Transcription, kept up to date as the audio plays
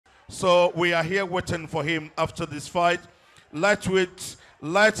So we are here waiting for him after this fight. Light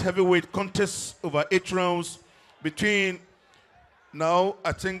heavyweight contest over 8 rounds between, now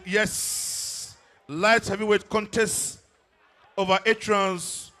I think, yes, light heavyweight contest over 8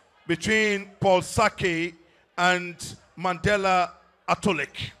 rounds between Paul Sackey and Mandela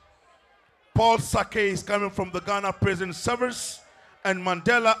Atolik. Paul Sackey is coming from the Ghana Prison Service, and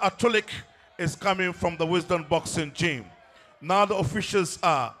Mandela Atolik is coming from the Wisdom Boxing Gym. Now the officials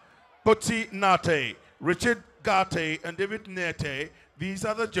are Koti Nate, Richard Gate, and David Nete. These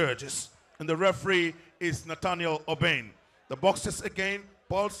are the judges. And the referee is Nathaniel Obain. The boxers again,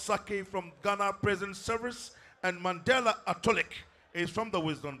 Paul Sackey from Ghana Prison Service and Mandela Atolik is from the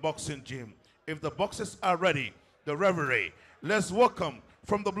Wisdom Boxing Gym. If the boxers are ready, the referee, let's welcome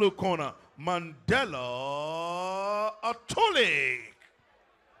from the blue corner, Mandela Atolik.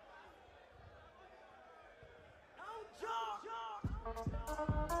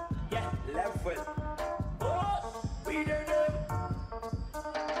 Yeah, level. Oh, we did it.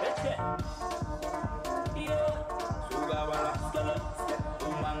 Let's get. Yeah. Sugabala.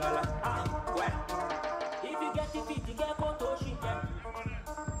 Umangala. Well. If you get the feet, you get go to shit.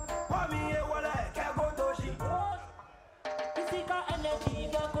 Wami e wala, get go to shit. Physical energy,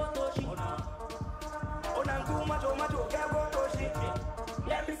 get go to shit. Onangu macho, get go to shit.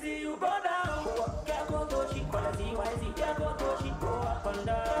 Let me see you go down. Get go to shit. Quality wise, get go to shit. Go up and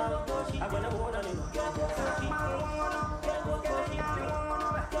down. I'm gonna hold on. Get go to shit. Get go to shit.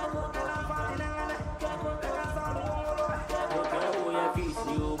 Get go to shit.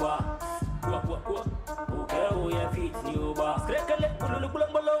 Okay, who your feet new bar? Skrekele, bululu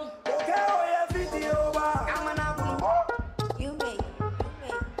bulong bulong. Okay, who your feet new bar? Amana bulu. You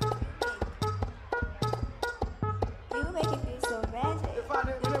make it feel so magic.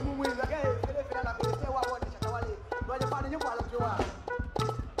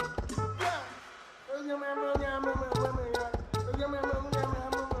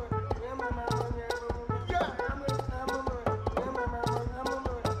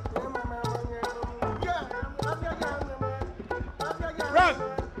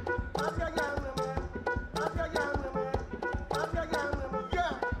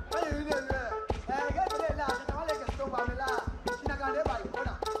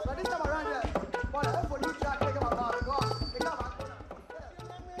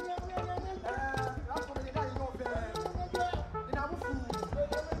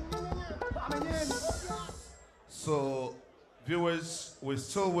 So, viewers, we're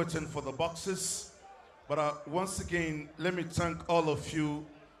still waiting for the boxes. But once again, let me thank all of you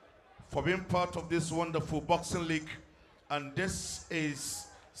for being part of this wonderful boxing league. And this is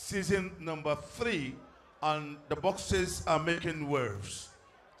season number 3, and the boxers are making waves.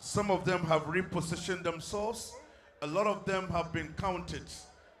 Some of them have repositioned themselves. A lot of them have been counted.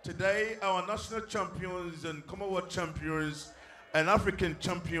 Today, our national champions and Commonwealth champions and African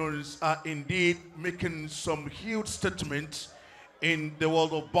champions are indeed making some huge statements in the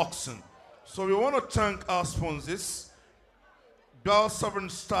world of boxing. So we want to thank our sponsors, Bell Sovereign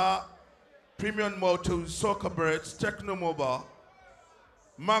Star, Premium Motors, Soccer Birds, Techno Mobile,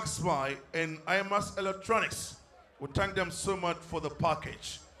 Max Buy, and IMAS Electronics. We thank them so much for the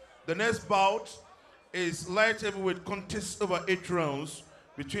package. The next bout is light heavyweight contest over 8 rounds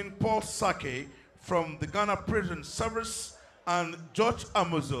between Paul Sackey from the Ghana Prison Service and George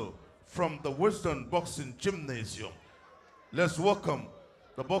Amuzu from the Wisdom Boxing Gymnasium. Let's welcome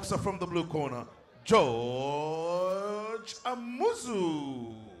the boxer from the blue corner, George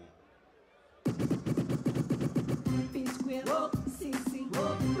Amuzu.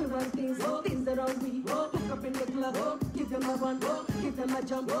 Things that are we hook up in the club, give them a run, give them a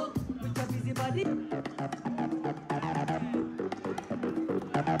jump, with a busy body.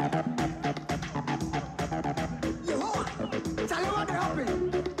 Tell you what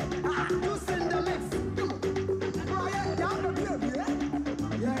happened. You send the mix.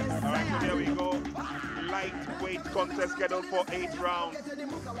 All right, so here we go. Lightweight contest scheduled for 8 rounds.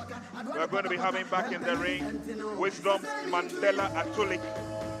 We're going to be having back in the ring Wisdom's Mandela Atolik.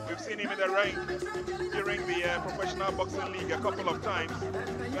 We've seen him in the ring during the Professional Boxing League a couple of times.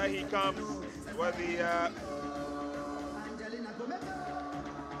 There he comes where the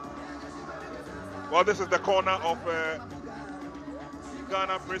well, this is the corner of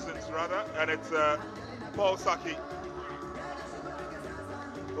Ghana prisons, rather, and it's Paul Sackey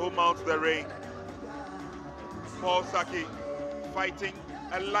who mounts the ring. Paul Sackey fighting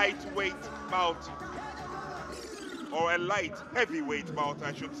a lightweight bout, or a light heavyweight bout,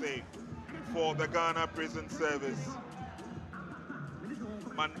 I should say, for the Ghana Prison Service.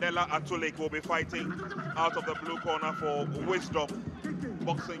 Mandela Atolik will be fighting out of the blue corner for Wisdom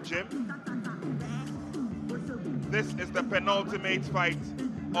Boxing Gym. This is the penultimate fight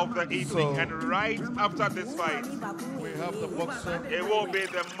of the evening, and right after this fight, we have the boxer. it will be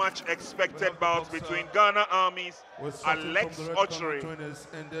the much expected bout between Ghana Army's Alex Ochery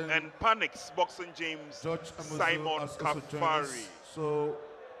and Panic's Boxing Gym's Simon Kafari. So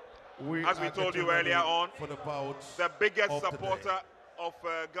as we told you earlier on, for the bout, the biggest supporter of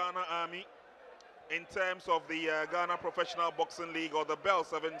Ghana Army in terms of the Ghana Professional Boxing League, or the Bell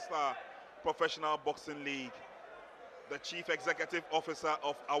 7-Star Professional Boxing League, the Chief Executive Officer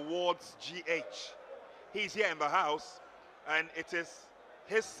of Awards GH. He's here in the house, and it is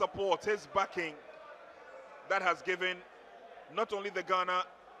his support, his backing, that has given not only the Ghana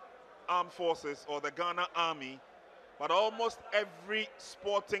Armed Forces or the Ghana Army, but almost every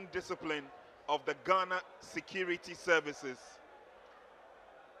sporting discipline of the Ghana Security Services.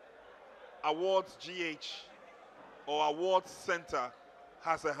 Awards GH or Awards Center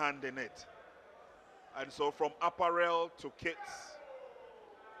has a hand in it. And so from apparel to kits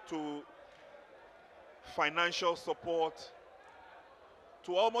to financial support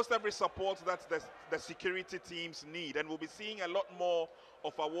to almost every support that the security teams need. And we'll be seeing a lot more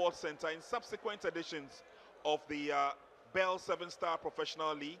of Awards Center in subsequent editions of the Bell 7-Star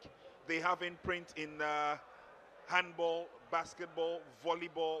Professional League. They have in print in handball, basketball,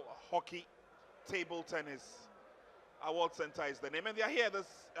 volleyball, hockey, table tennis. Awards Center is the name. And they are here this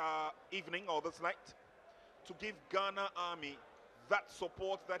evening or this night to give Ghana Army that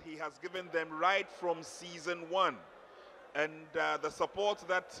support that he has given them right from season 1. And the support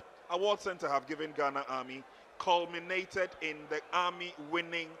that Awards Center have given Ghana Army culminated in the Army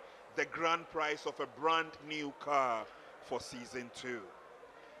winning the grand prize of a brand new car for season 2.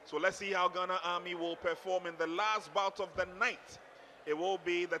 So let's see how Ghana Army will perform in the last bout of the night. It will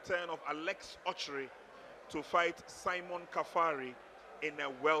be the turn of Alex Ochery to fight Simon Kafari in a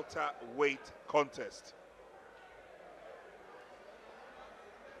welterweight contest.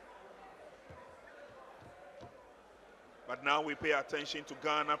 But now we pay attention to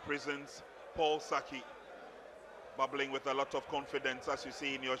Ghana Prison's Paul Sackey, bubbling with a lot of confidence, as you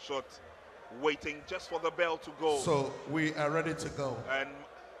see in your shot, waiting just for the bell to go. So we are ready to go. And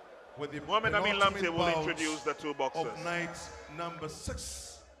with the Mohamed Amin Lamte will introduce the two boxers. Of night number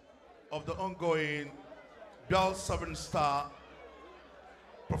 6 of the ongoing Bell 7-Star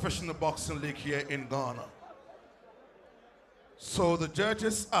Professional Boxing League here in Ghana. So the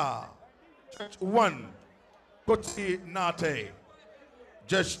judges are Judge 1, Koti Nate,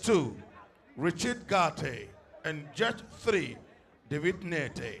 Judge 2, Richard Gate, and Judge 3, David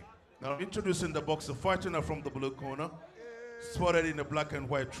Nate. Now introducing the boxer fighting from the blue corner, spotted in the black and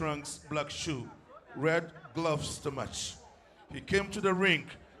white trunks, black shoe, red gloves to match. He came to the ring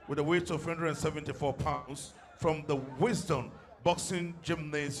with a weight of 174 pounds from the Wisdom Boxing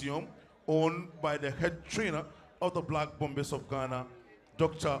Gymnasium, owned by the head trainer of the Black Bombers of Ghana,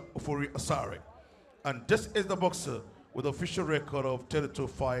 Dr. Ofori Asare. And this is the boxer with official record of 32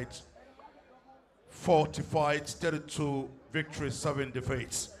 fights, 40 fights, 32 victories, 7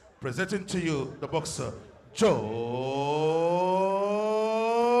 defeats. Presenting to you the boxer, George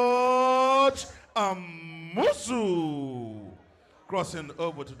Amuzu. Crossing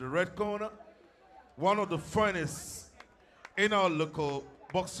over to the red corner, one of the finest in our local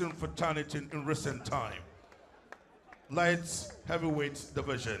boxing fraternity in recent time. Light heavyweight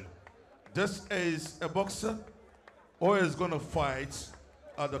division. This is a boxer who is going to fight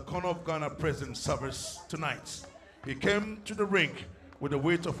at the corner of Ghana Prison Service tonight. He came to the ring with a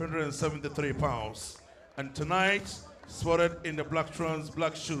weight of 173 pounds. And tonight, spotted in the black trunks,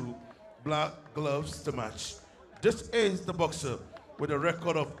 black shoe, black gloves to match. This is the boxer with a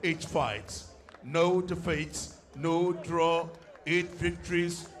record of 8 fights, no defeats, no draw, 8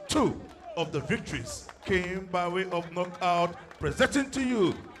 victories. 2 of the victories came by way of knockout. Presenting to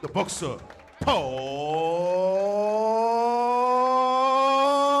you the boxer, Paul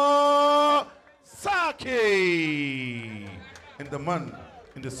Sackey. And the man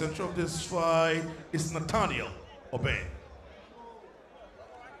in the center of this fight is Nathaniel Obey.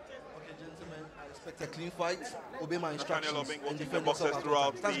 Okay, gentlemen, I expect a clean fight. Obey my instructions. Nathaniel Obey will keep the boxers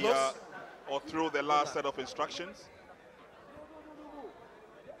throughout through the last set of instructions.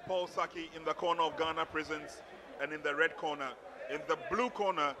 Paul Sackey in the corner of Ghana Prisons, and in the red corner, in the blue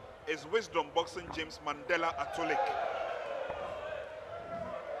corner, is Wisdom Boxing Gym's Mandela Atulik.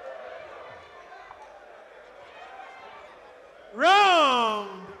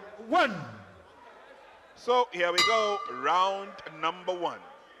 Round 1. So here we go, round number 1.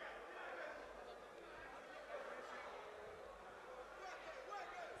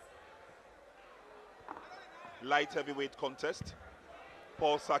 Light heavyweight contest.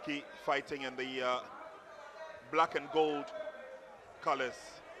 Paul Sackey fighting in the black and gold colors.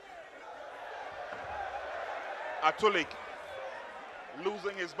 Atulik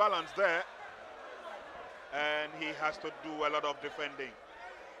losing his balance there, and he has to do a lot of defending.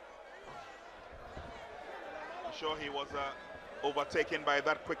 I'm sure he was overtaken by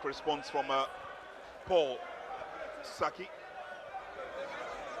that quick response from Paul Sackey.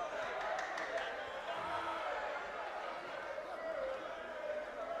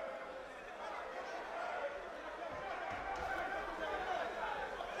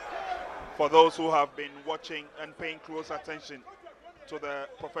 For those who have been watching and paying close attention to the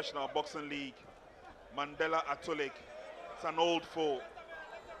Professional Boxing League, Mandela Atulik is an old foe.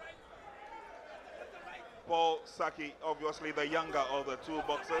 Paul Sackey, obviously the younger of the two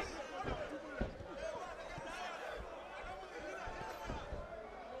boxers.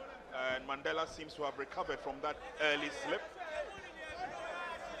 And Mandela seems to have recovered from that early slip.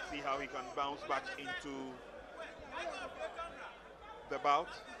 See how he can bounce back into the bout.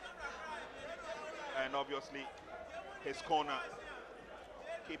 And obviously his corner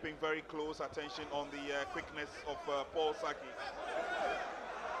keeping very close attention on the quickness of Paul Sackey.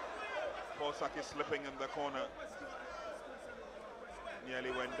 Paul Sackey slipping in the corner.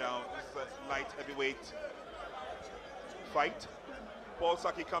 Nearly went down. It's a light heavyweight fight. Paul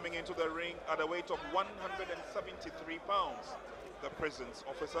Sackey coming into the ring at a weight of 173 pounds. The presence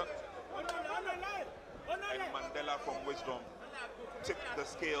officer. And Mandela from Wisdom tipped the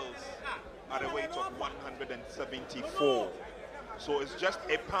scales at a weight of 174. So it's just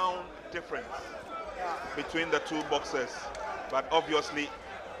a pound difference between the two boxers. But obviously,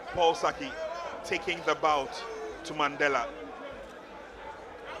 Paul Sackey taking the bout to Mandela.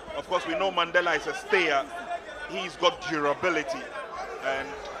 Of course, we know Mandela is a stayer. He's got durability, and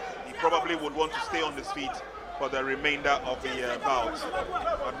he probably would want to stay on his feet for the remainder of the bout.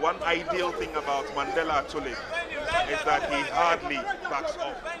 But one ideal thing about Mandela Atulik is that he hardly backs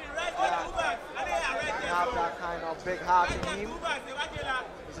off. He have that kind of big heart in him.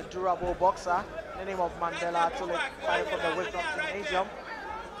 He's a durable boxer. The name of Mandela Atulik, coming from the Wisdom Gymnasium.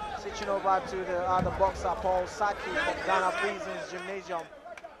 Switching over to the other boxer, Paul Sackey from Ghana Prisons Gymnasium.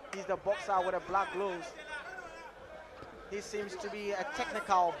 He's the boxer with the black gloves. He seems to be a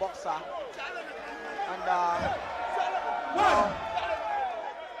technical boxer. And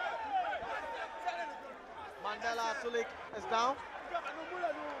Mandela Atulik is down.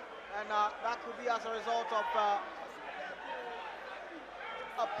 And that could be as a result of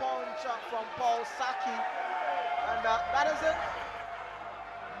a punch from Paul Sackey. And that is it.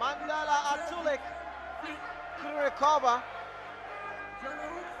 Mandela Atulik couldn't recover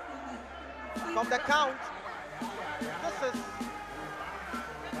from the count.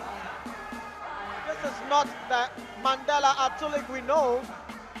 This is not the Mandela Atulik we know.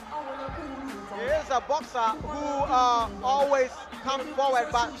 He is a boxer who always comes forward,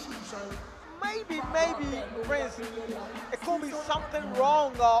 but maybe, Prince, it could be something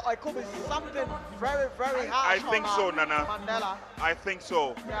wrong, or it could be something very, very harsh. I think so, Nana. Mandela. I think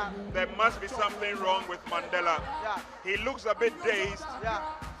so. Yeah. There must be something wrong with Mandela. Yeah. He looks a bit dazed. Yeah.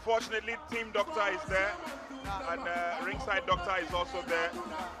 Fortunately, team doctor is there, and ringside doctor is also there,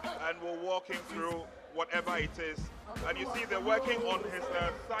 and we'll walk him through whatever it is. And you see they're working on his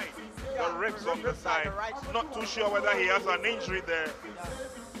side, the ribs on the side. Not too sure whether he has an injury there.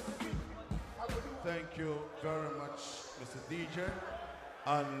 Thank you very much, Mr. DJ.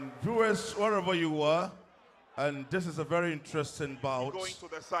 And viewers, wherever you are, and this is a very interesting bout. Going to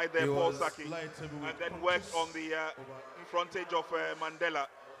the side there, Paul Sackey, and then worked on the frontage of Mandela.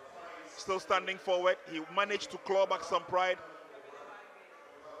 Still standing forward. He managed to claw back some pride.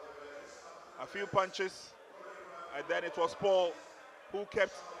 A few punches, and then it was Paul who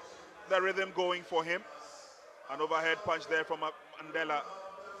kept the rhythm going for him. An overhead punch there from Mandela,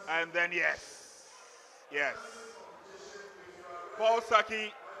 and then yes, Paul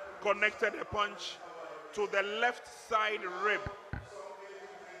Sackey connected a punch to the left side rib,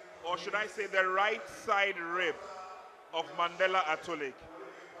 or should I say the right side rib of Mandela Atulik,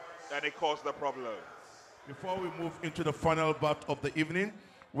 and it caused the problem. Before we move into the final bout of the evening,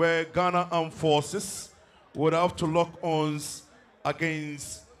 where Ghana Armed Forces would have to lock arms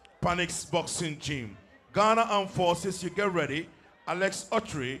against Panic's Boxing Gym. Ghana Armed Forces, you get ready. Alex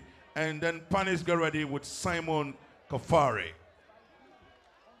Otri, and then Panic's get ready with Simon Kafari.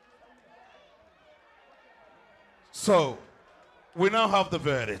 So, we now have the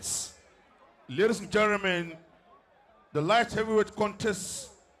verdicts. Ladies and gentlemen, the light heavyweight contest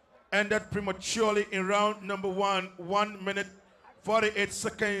ended prematurely in round number 1, 1 minute 48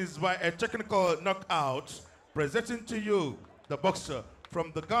 seconds by a technical knockout. Presenting to you the boxer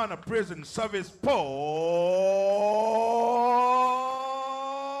from the Ghana Prison Service, Paul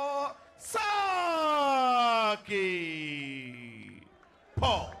Sackey.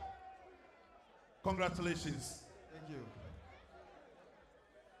 Paul, congratulations. Thank you.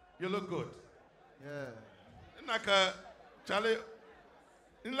 You look good. Yeah. Like a Charlie,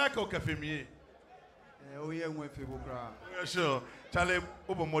 like a cafe me. Oh yeah, we cry. Sure. Charlie,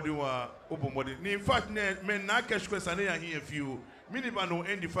 Obomodi. In fact, men na cash question here if you minibano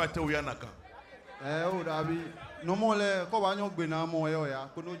end the fact we are naka. Oh, Dabi. No more ko ba nyok be na mo ya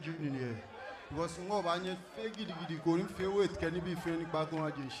ko no ju ni e. Because ngo ba nye fe gidi ko ni fe wait can be fe ni ba ko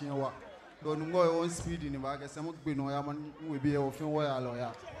aje hia wa. Do ngo on speed ni ba ke se mo gbe no ya man we be e o fe wo ya lo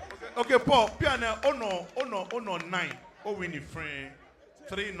ya. Okay, Paul, Piana, ono 9. Oh, win the frame,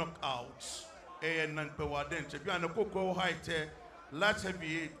 3 knockouts. And none per warden. Piana Coco height, lat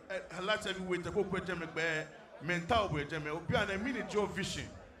heavyweight, the Coco Jembe, mental with Jembe, Piana minute your vision.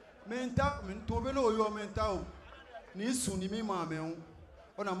 Mental, Tobelo, your mental. Ni suni mi mame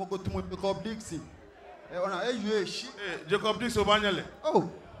on a moko to Jacob Dixon. On a Jacob Dixon Banyale.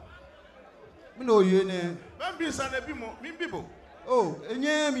 Oh, me know you ne. Bambi San Bimbo. Oh,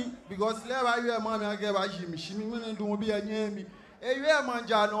 enyemi because leva you mama ageba jimi shimi me ndu bi enyemi. E you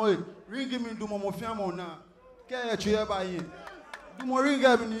manja no ring me ndu mo fiamo na. Ke e tue ba yin. Du mo ring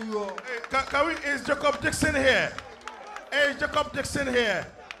am ni yo. Can we is Jacob Dixon here? Hey, Jacob Dixon here.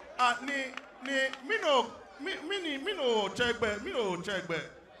 Mino checkbe.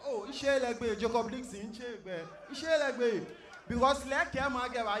 Oh, ise legbe Jacob Dixon checkbe. Ise legbe because like am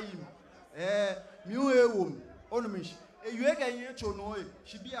ageba yin. Mi o ewo onumish. You can get no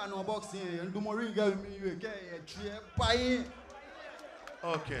she be an unboxing and do more ring me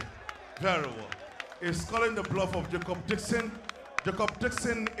okay, very well. He's calling the bluff of Jacob Dixon. Jacob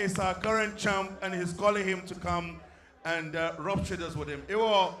Dixon is our current champ and he's calling him to come and rub shoulders with him.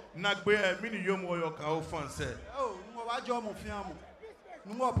 Ewo nagbe mini yomo yo ka ofan said. Oh, no wa jo mo fiamu.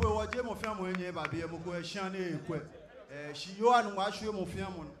 No mo pe wo je mo fiamu enye ba bi e mo ko e hia na ekwe. Shi yo anu wa hwe mo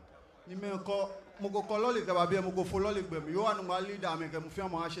fiamu. Ni me ko moko kololi ka babia moko fololi gbe mi yo anu ma leader me ke mo fi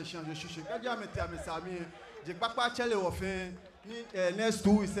am a se je shishe ka ja me ti am sami je papa chele wo fin ni next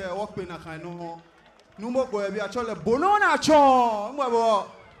 2 weeks work pe na kan no nu mo go e bi a chole bonona chon mo bo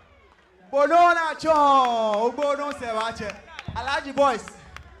bonona chon ogbo no se ba che alaji boys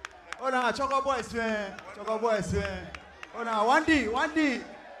ona choco boys fan ona 1D.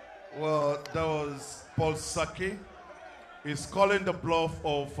 Well, that was Paul Sackey. He's calling the bluff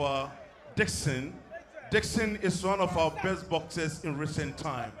of Dixon. Dixon is one of our best boxers in recent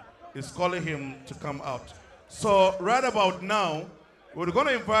time. He's calling him to come out. So right about now, we're going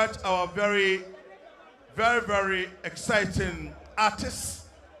to invite our very, very, very exciting artist.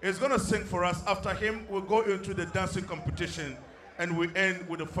 He's going to sing for us. After him, we'll go into the dancing competition and we end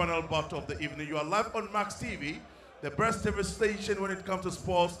with the final battle of the evening. You are live on Max TV, the best TV station when it comes to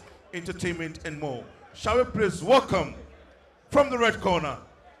sports, entertainment, and more. Shall we please welcome from the red corner,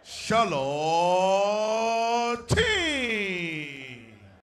 Shalom